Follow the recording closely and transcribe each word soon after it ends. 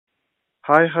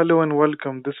Hi, hello, and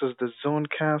welcome. This is the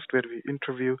ZoneCast where we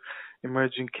interview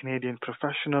emerging Canadian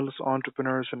professionals,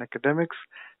 entrepreneurs, and academics.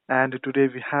 And today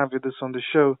we have with us on the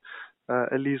show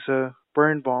Elisa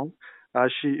Birnbaum.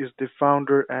 She is the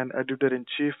founder and editor in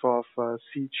chief of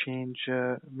Sea Change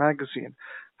magazine.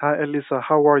 Hi, Elisa.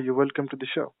 How are you? Welcome to the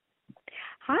show.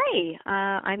 Hi,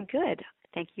 I'm good.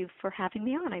 Thank you for having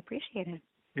me on. I appreciate it.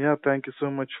 Yeah, thank you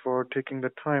so much for taking the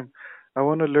time. I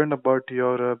want to learn about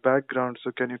your background.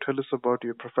 So, can you tell us about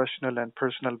your professional and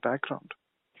personal background?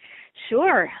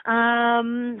 Sure.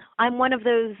 I'm one of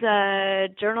those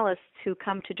journalists who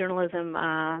come to journalism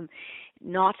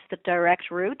not the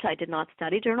direct route. I did not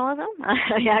study journalism.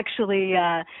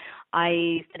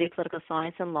 I studied political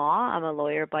science and law. I'm a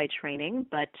lawyer by training,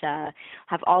 but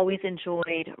have always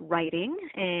enjoyed writing,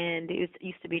 and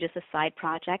used to be just a side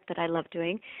project that I loved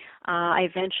doing. I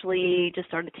eventually just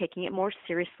started taking it more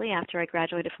seriously after I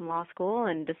graduated from law school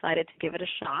and decided to give it a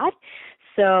shot.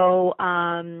 So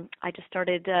I just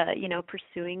started,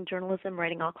 pursuing journalism,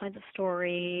 writing all kinds of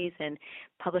stories and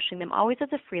publishing them, always as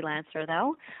a freelancer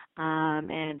though.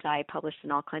 And I published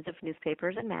in all kinds of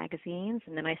newspapers and magazines.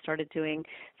 And then I started doing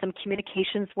some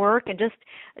communications work and just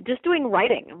doing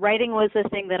writing. Writing was a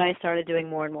thing that I started doing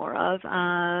more and more of.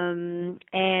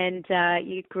 And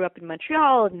you grew up in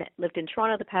Montreal and lived in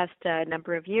Toronto the past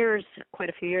number of years, quite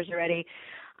a few years already.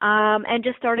 And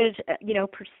just started,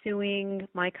 pursuing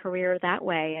my career that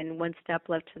way, and one step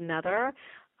led to another.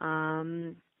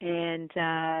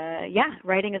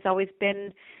 Writing has always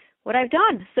been what I've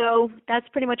done. So that's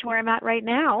pretty much where I'm at right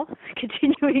now,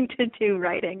 continuing to do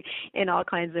writing in all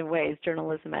kinds of ways,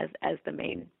 journalism as the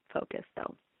main focus,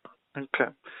 though.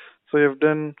 Okay. So you've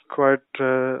done quite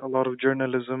a lot of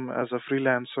journalism as a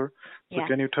freelancer. So Yes.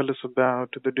 can you tell us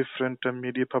about the different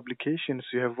media publications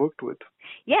you have worked with?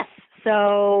 Yes.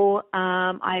 So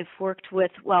I've worked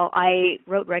with, I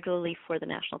wrote regularly for the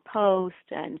National Post,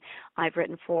 and I've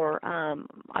written for,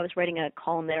 I was writing a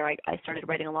column there. I started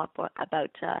writing a lot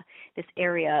about this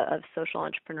area of social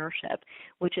entrepreneurship,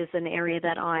 which is an area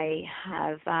that I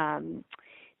have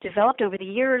developed over the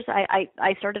years.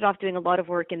 I started off doing a lot of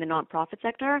work in the nonprofit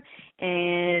sector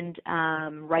and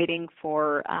writing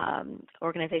for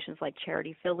organizations like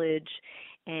Charity Village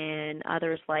and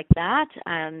others like that.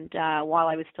 And while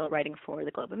I was still writing for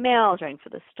the Globe and Mail, I was writing for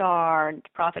the Star,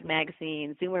 Profit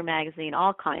Magazine, Zoomer Magazine,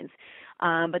 all kinds.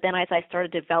 But then as I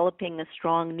started developing a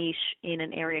strong niche in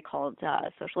an area called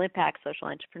social impact, social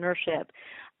entrepreneurship,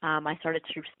 I started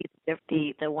to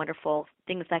see the wonderful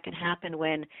things that can happen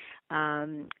when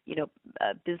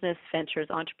business ventures,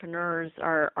 entrepreneurs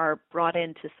are brought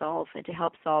in to solve and to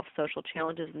help solve social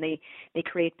challenges, and they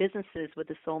create businesses with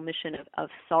the sole mission of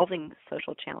solving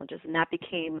social challenges, and that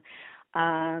became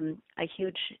a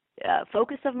huge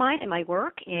focus of mine in my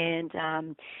work, and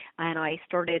I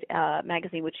started a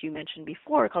magazine which you mentioned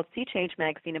before called Sea Change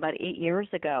magazine about 8 years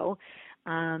ago.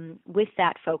 With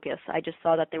that focus, I just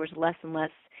saw that there was less and less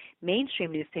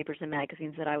mainstream newspapers and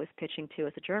magazines that I was pitching to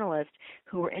as a journalist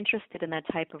who were interested in that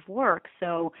type of work.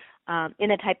 So in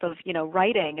a type of,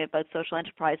 writing about social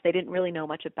enterprise, they didn't really know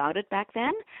much about it back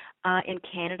then, in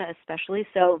Canada especially.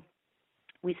 So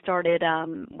we started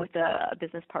with a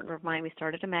business partner of mine, we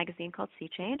started a magazine called Sea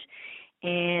Change,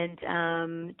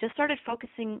 and just started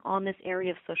focusing on this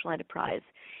area of social enterprise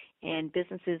and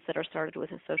businesses that are started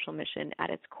with a social mission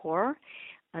at its core,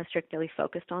 strictly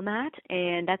focused on that.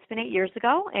 And that's been 8 years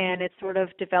ago, and it's sort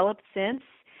of developed since,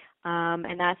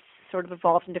 and that's sort of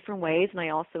evolved in different ways. And I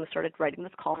also started writing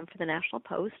this column for the National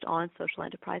Post on social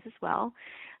enterprise as well.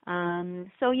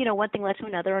 One thing led to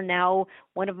another, and now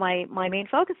one of my main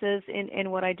focuses in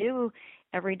what I do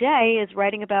every day is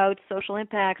writing about social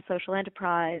impact, social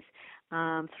enterprise,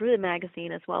 through the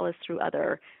magazine as well as through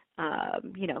other,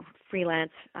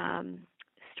 freelance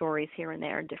stories here and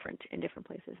there in different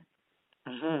places.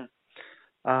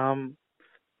 Hmm. Um,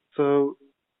 so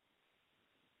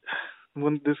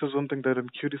this is one thing that I'm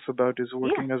curious about is Yeah.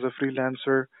 working as a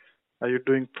freelancer. Are you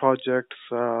doing projects,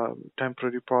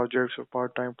 temporary projects or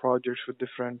part-time projects with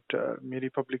different media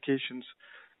publications?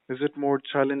 Is it more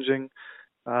challenging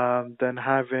than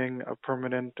having a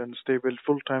permanent and stable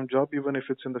full-time job, even if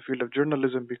it's in the field of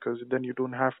journalism, because then you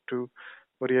don't have to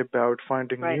worry about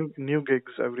finding Right. new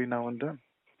gigs every now and then.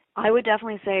 I would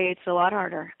definitely say it's a lot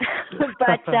harder,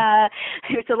 but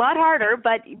it's a lot harder.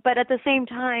 But at the same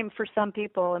time, for some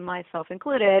people, and myself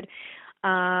included,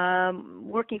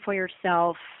 working for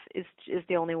yourself is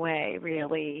the only way,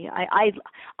 really.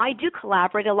 I do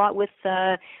collaborate a lot with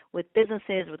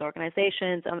businesses, with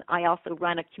organizations. I also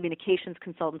run a communications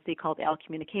consultancy called L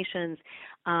Communications,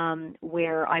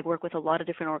 where I work with a lot of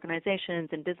different organizations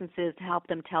and businesses to help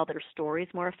them tell their stories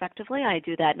more effectively. I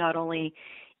do that not only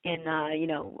in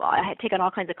I take on all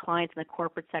kinds of clients in the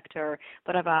corporate sector,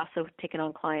 but I've also taken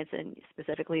on clients in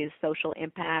specifically social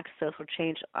impact, social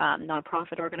change,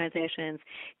 nonprofit organizations,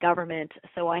 government.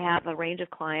 So I have a range of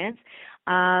clients.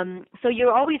 So you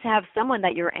always have someone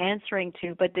that you're answering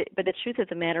to, but the truth of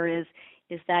the matter is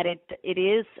that it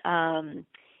is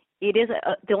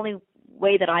the only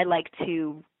way that I like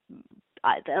to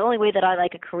the only way that I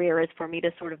like a career is for me to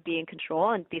sort of be in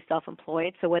control and be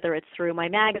self-employed. So whether it's through my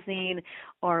magazine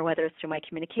or whether it's through my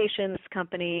communications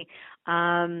company,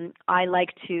 I like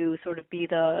to sort of be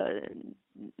the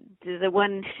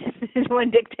one one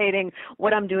dictating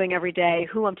what I'm doing every day,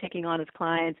 who I'm taking on as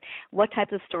clients, what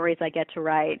types of stories I get to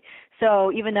write.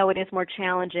 So even though it is more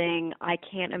challenging, I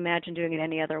can't imagine doing it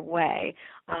any other way.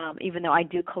 Even though I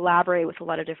do collaborate with a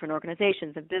lot of different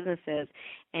organizations and businesses,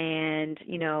 and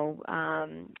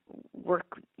work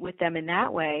with them in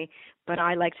that way. But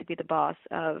I like to be the boss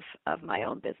of my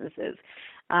own businesses.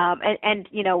 And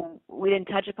we didn't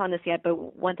touch upon this yet,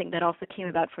 but one thing that also came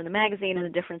about from the magazine and the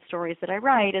different stories that I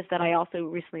write is that I also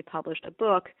recently published a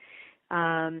book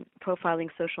profiling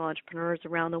social entrepreneurs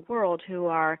around the world who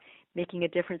are making a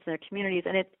difference in their communities.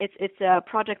 And it's a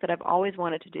project that I've always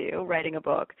wanted to do, writing a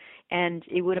book. And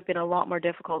it would have been a lot more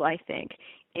difficult, I think,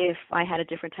 if I had a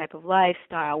different type of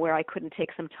lifestyle where I couldn't take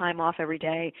some time off every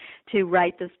day to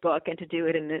write this book and to do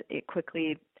it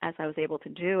quickly as I was able to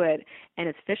do it and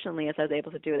as efficiently as I was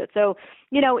able to do it. So,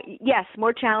 yes,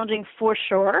 more challenging for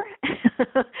sure,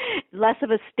 less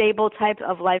of a stable type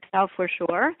of lifestyle for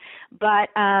sure, but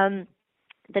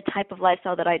the type of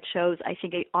lifestyle that I chose, I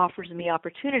think it offers me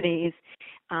opportunities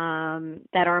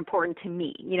that are important to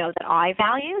me, that I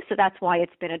value. So that's why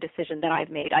it's been a decision that I've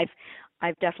made.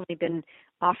 I've definitely been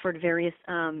offered various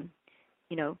full-time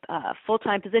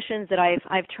positions that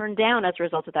I've turned down as a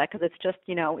result of that, because it's just,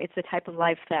 it's the type of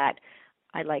life that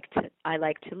I like to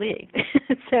lead.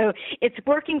 So it's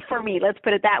working for me, let's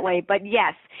put it that way. But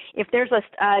yes, if there's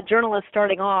a journalist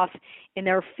starting off in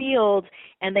their field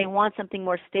and they want something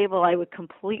more stable, I would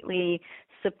completely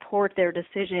support their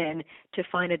decision to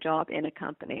find a job in a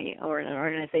company or in an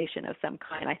organization of some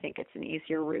kind. I think it's an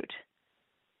easier route.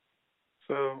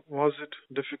 So, was it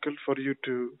difficult for you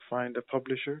to find a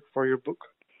publisher for your book?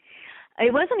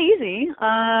 It wasn't easy.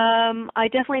 I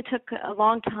definitely took a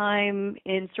long time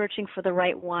in searching for the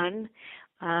right one.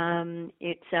 I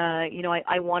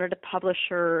wanted a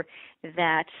publisher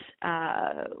that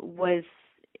was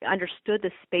understood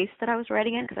the space that I was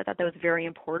writing in, because I thought that was very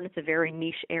important. It's a very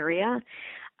niche area,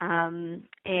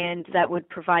 and that would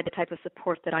provide the type of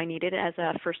support that I needed as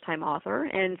a first-time author.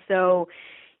 And so,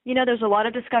 there's a lot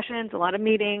of discussions, a lot of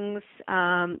meetings,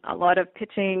 a lot of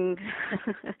pitching,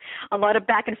 a lot of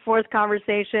back and forth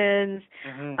conversations.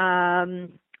 Mm-hmm.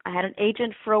 I had an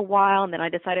agent for a while, and then I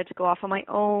decided to go off on my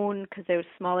own because there were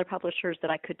smaller publishers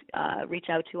that I could reach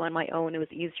out to on my own. It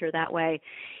was easier that way.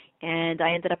 And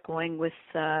I ended up going with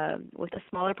a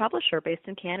smaller publisher based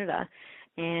in Canada,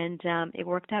 and it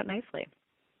worked out nicely.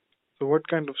 So what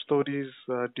kind of stories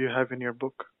do you have in your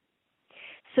book?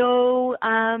 So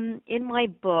in my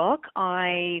book,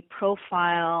 I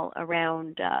profile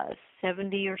around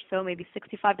 70 or so, maybe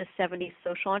 65 to 70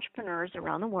 social entrepreneurs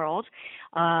around the world.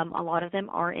 A lot of them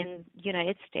are in the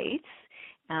United States,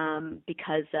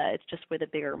 because it's just where the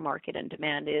bigger market and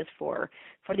demand is for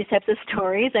these types of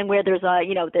stories, and where there's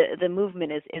the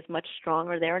movement is much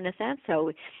stronger there in a sense.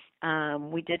 So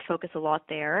we did focus a lot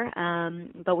there,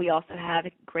 but we also have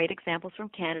great examples from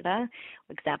Canada,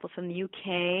 examples from the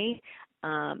UK,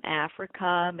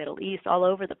 Africa, Middle East, all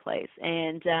over the place.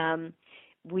 And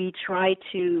we try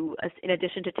to, in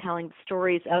addition to telling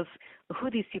stories of who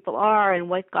these people are and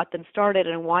what got them started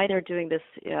and why they're doing this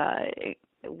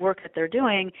work that they're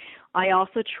doing, I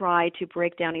also try to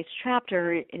break down each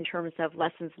chapter in terms of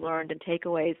lessons learned and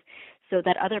takeaways, so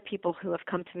that other people who have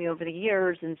come to me over the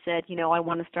years and said, I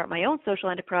want to start my own social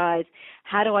enterprise.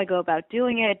 How do I go about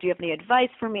doing it? Do you have any advice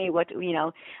for me?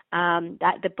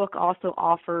 That the book also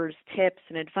offers tips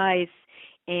and advice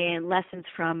and lessons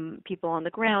from people on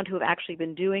the ground who have actually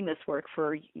been doing this work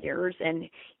for years, and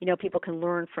people can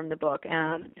learn from the book.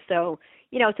 So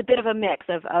it's a bit of a mix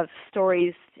of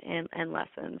stories and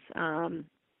lessons. And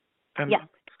yeah.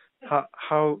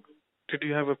 how did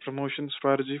you have a promotion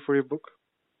strategy for your book?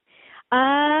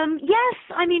 Yes,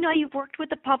 I mean, I worked with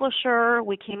the publisher.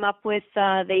 We came up with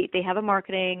they have a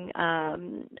marketing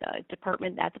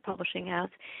department at the publishing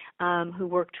house who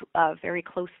worked very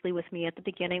closely with me at the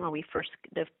beginning when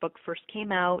the book first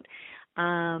came out.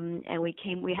 And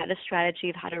we had a strategy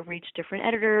of how to reach different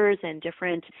editors and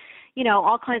different,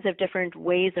 all kinds of different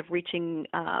ways of reaching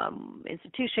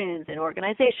institutions and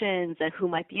organizations and who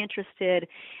might be interested.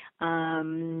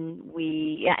 And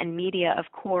media, of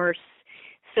course.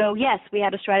 So yes, we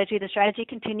had a strategy. The strategy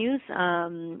continues.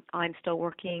 I'm still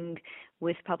working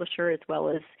with publisher as well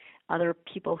as other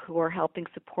people who are helping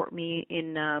support me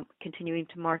in continuing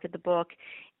to market the book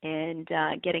and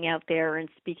getting out there and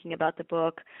speaking about the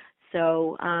book.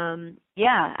 So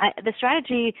the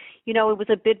strategy, it was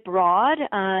a bit broad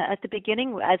at the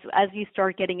beginning. As you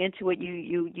start getting into it,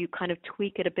 you kind of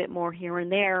tweak it a bit more here and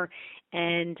there.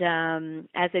 And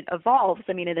as it evolves,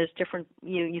 I mean, there's different,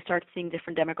 you start seeing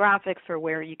different demographics or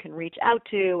where you can reach out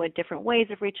to and different ways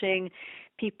of reaching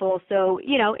people. So,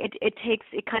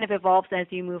 it kind of evolves as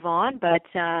you move on, but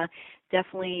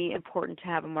definitely important to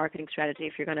have a marketing strategy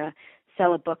if you're going to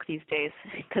sell a book these days,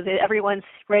 because everyone's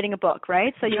writing a book,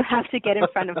 right? So you have to get in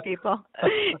front of people.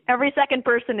 Every second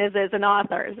person is an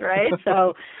author, right?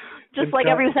 So just like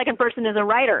every second person is a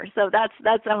writer. So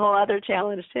that's a whole other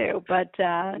challenge too. But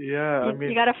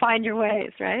you got to find your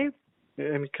ways, right?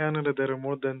 In Canada, there are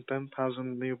more than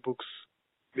 10,000 new books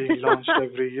being launched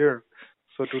every year.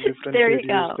 So to differentiate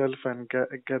yourself and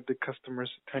get the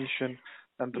customer's attention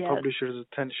and the publisher's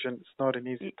attention, it's not an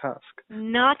easy task.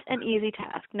 Not an easy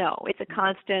task, no. It's a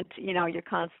constant, you're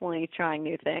constantly trying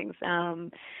new things.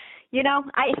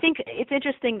 I think it's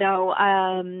interesting, though,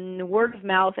 word of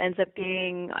mouth ends up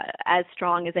being as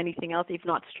strong as anything else, if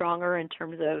not stronger, in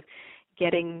terms of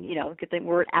getting the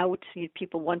word out.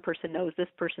 One person knows this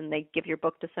person, they give your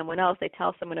book to someone else, they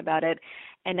tell someone about it,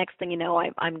 and next thing you know,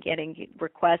 I'm getting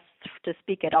requests to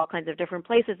speak at all kinds of different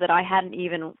places that I hadn't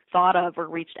even thought of or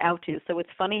reached out to. So it's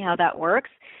funny how that works,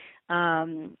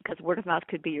 because word of mouth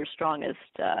could be your strongest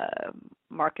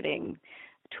marketing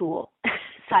tool.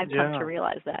 So I've come to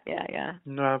realize that. Yeah.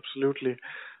 No, absolutely.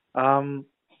 I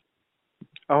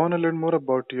want to learn more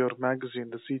about your magazine,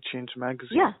 the Sea Change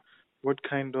magazine. Yeah. What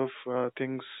kind of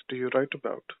things do you write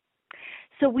about?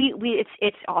 So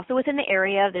it's also within the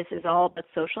area. This is all about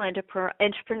social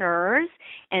entrepreneurs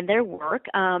and their work.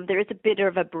 There is a bit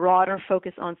of a broader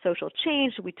focus on social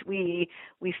change. We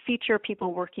feature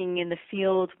people working in the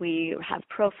field. We have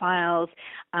profiles.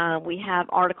 We have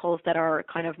articles that are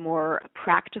kind of more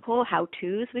practical,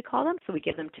 how-tos we call them. So we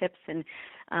give them tips and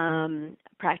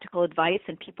practical advice,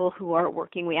 and people who are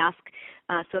working. We ask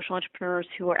social entrepreneurs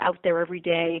who are out there every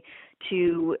day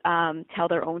to tell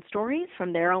their own stories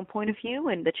from their own point of view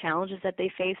and the challenges that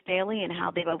they face daily and how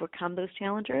they've overcome those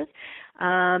challenges.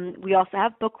 We also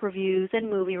have book reviews and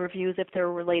movie reviews if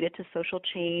they're related to social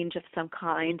change of some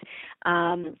kind.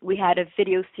 We had a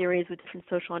video series with different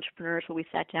social entrepreneurs where we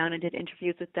sat down and did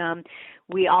interviews with them.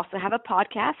 We also have a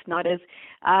podcast, not as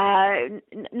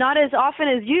often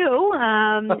as you.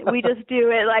 We just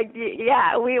do it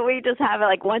we just have it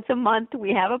like once a month.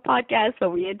 We have a podcast where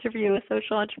we interview a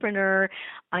social entrepreneur.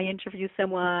 I interview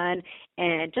someone,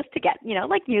 and just to get,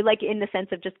 like in the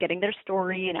sense of just getting their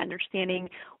story and understanding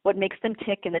what makes them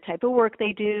tick and the type of work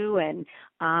they do and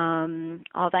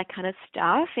all that kind of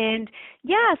stuff. And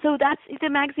so that's the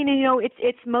magazine. And,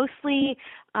 it's mostly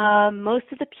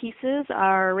most of the pieces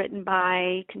are written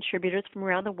by contributors from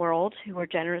around the world who are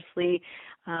generously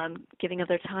giving of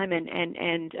their time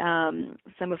and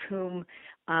some of whom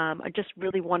just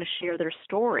really want to share their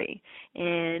story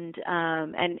and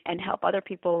help other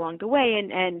people along the way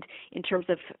and in terms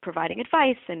of providing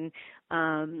advice and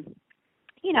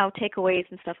takeaways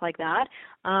and stuff like that.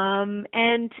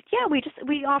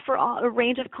 We offer a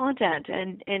range of content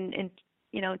and in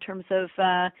terms of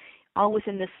all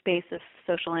within this space of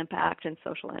social impact and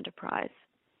social enterprise.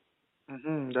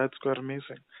 That's quite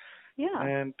amazing. Yeah.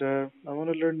 And I want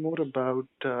to learn more about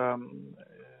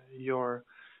your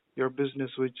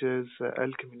business, which is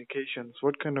L Communications.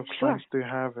 What kind of clients do you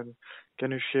have, and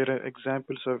can you share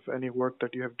examples of any work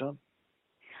that you have done?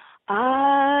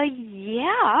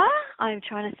 I'm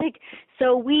trying to think.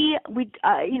 So we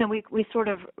sort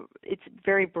of, it's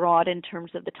very broad in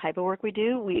terms of the type of work we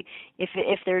do. If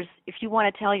you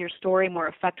want to tell your story more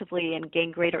effectively and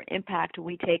gain greater impact,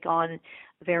 we take on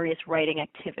various writing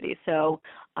activities. So,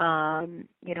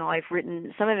 I've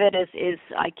written, some of it is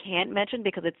I can't mention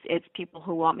because it's people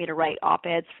who want me to write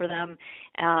op-eds for them.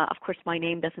 Of course, my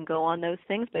name doesn't go on those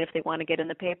things, but if they want to get in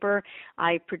the paper,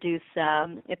 I produce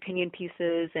opinion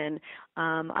pieces and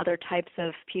other types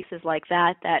of pieces like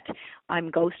that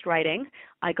I'm ghostwriting.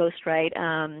 I ghostwrite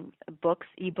books,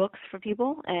 ebooks for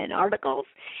people and articles,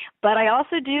 but I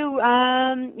also do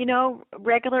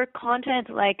regular content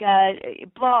like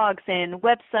blogs and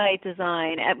website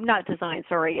design. Not design,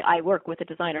 sorry. I work with a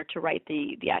designer to write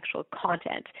the actual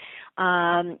content.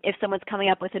 If someone's coming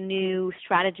up with a new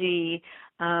strategy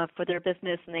for their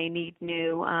business and they need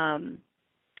new,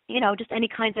 just any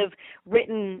kinds of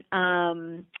written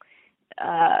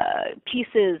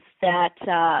pieces that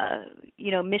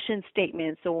mission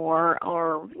statements or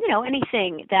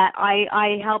anything that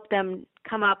I help them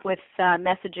come up with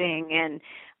messaging and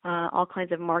all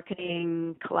kinds of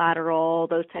marketing collateral,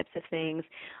 those types of things.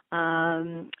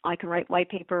 I can write white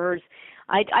papers.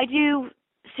 I do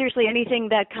seriously anything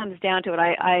that comes down to it.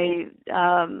 I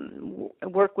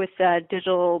work with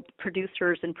digital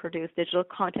producers and produce digital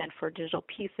content for digital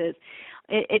pieces.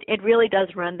 It really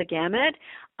does run the gamut.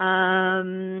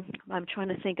 I'm trying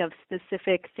to think of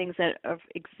specific things of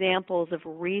examples of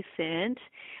recent.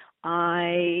 Let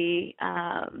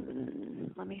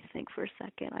me think for a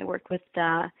second. I worked with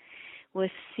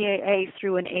CAA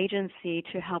through an agency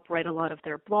to help write a lot of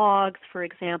their blogs, for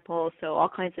example. So all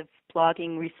kinds of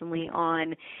blogging recently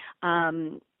on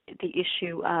the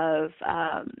issue of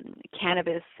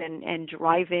cannabis and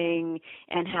driving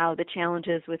and how the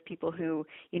challenges with people who,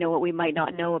 what we might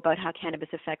not know about how cannabis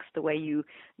affects the way you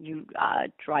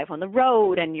drive on the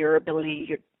road and your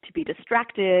ability to be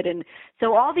distracted. And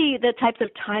so all the types of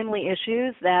timely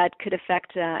issues that could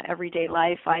affect everyday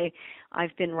life,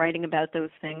 I've been writing about those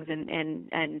things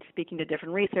and speaking to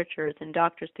different researchers and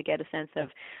doctors to get a sense of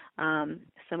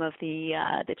some of the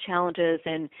challenges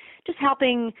and just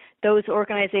helping those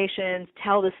organizations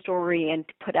tell the story and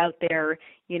put out there,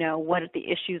 what the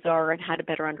issues are and how to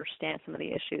better understand some of the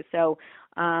issues. So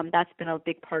that's been a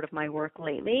big part of my work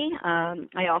lately.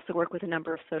 I also work with a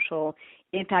number of social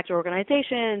impact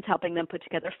organizations, helping them put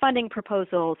together funding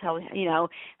proposals,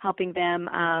 helping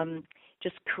them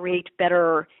just create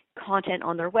better content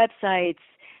on their websites,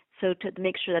 so to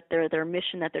make sure that their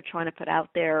mission that they're trying to put out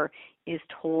there is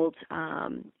told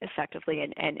effectively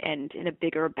and in a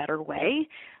bigger, better way.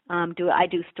 I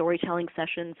do storytelling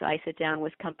sessions. I sit down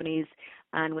with companies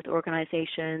and with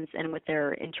organizations and with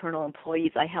their internal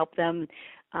employees. I help them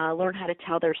learn how to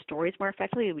tell their stories more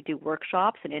effectively. We do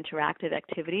workshops and interactive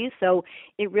activities. So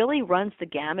it really runs the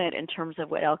gamut in terms of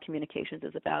what L Communications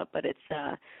is about, but it's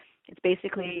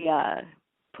basically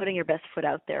putting your best foot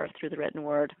out there through the written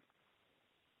word.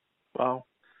 Wow,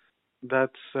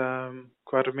 that's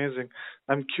quite amazing.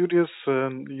 I'm curious.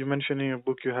 You mentioned in your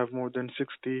book you have more than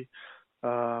 60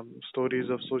 stories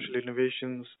of social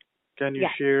innovations. Can you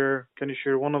Yes. share? Can you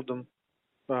share one of them?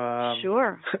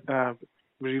 Sure. uh,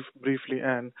 briefly,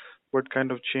 and what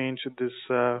kind of change this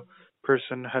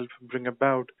person helped bring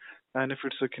about? And if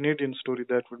it's a Canadian story,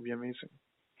 that would be amazing.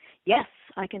 Yes,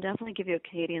 I can definitely give you a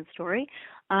Canadian story.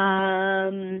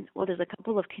 Well, there's a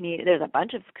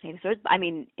bunch of Canadian stories. I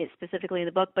mean, it's specifically in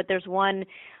the book, but there's one.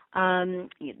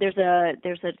 There's a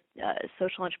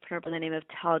social entrepreneur by the name of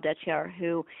Tal Detiar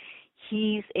who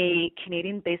he's a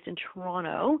Canadian based in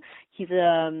Toronto.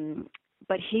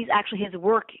 But he's actually he's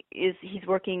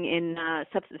working in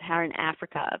sub-Saharan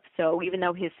Africa. So even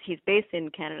though he's based in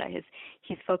Canada,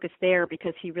 he's focused there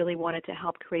because he really wanted to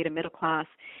help create a middle class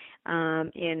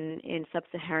in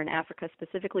sub-Saharan Africa,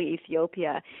 specifically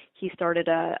Ethiopia. He started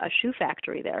a shoe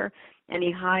factory there, and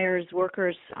he hires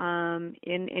workers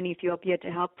in Ethiopia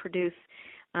to help produce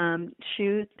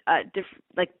shoes,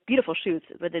 like beautiful shoes.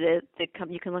 But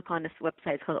you can look on this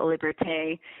website. It's called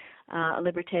Liberté,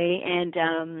 and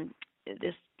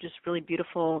there's just really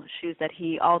beautiful shoes that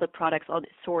all the products,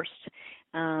 sourced,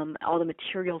 all the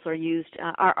materials are used,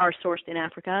 are sourced in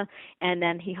Africa, and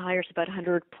then he hires about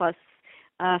 100 plus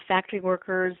factory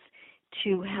workers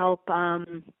to help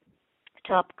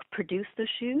produce the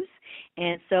shoes.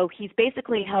 And so he's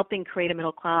basically helping create a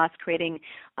middle class, creating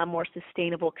a more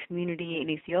sustainable community in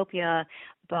Ethiopia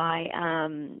by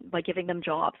giving them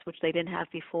jobs which they didn't have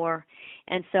before.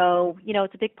 And so,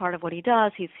 it's a big part of what he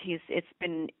does. It's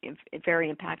been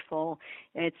very impactful.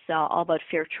 It's all about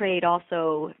fair trade.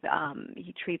 Also,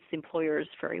 he treats employers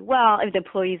very well, the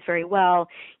employees very well,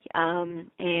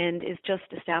 and is just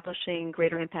establishing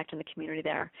greater impact in the community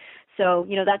there. So,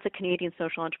 that's a Canadian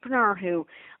social entrepreneur who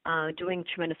doing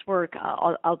tremendous work,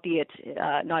 albeit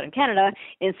not in Canada,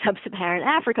 in sub-Saharan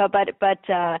Africa, but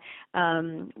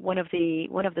one of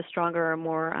the stronger,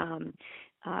 more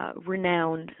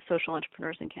renowned social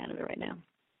entrepreneurs in Canada right now.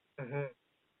 Hmm.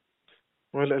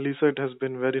 Well, Elisa, it has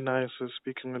been very nice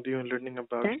speaking with you and learning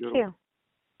Thank you.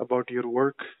 about your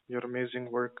work, your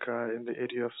amazing work in the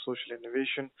area of social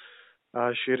innovation,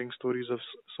 sharing stories of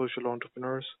social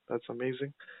entrepreneurs. That's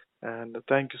amazing. And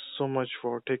thank you so much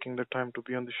for taking the time to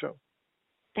be on the show.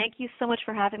 Thank you so much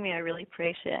for having me. I really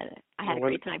appreciate it. I had You're a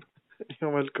great welcome. time.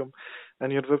 You're welcome.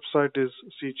 And your website is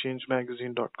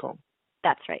seechangemagazine.com.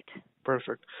 That's right.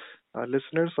 Perfect.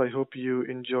 Listeners, I hope you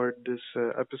enjoyed this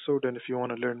episode. And if you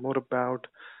want to learn more about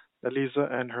Elisa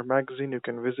and her magazine, you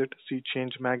can visit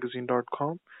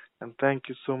seechangemagazine.com. And thank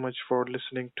you so much for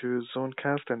listening to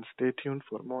ZoneCast and stay tuned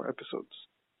for more episodes.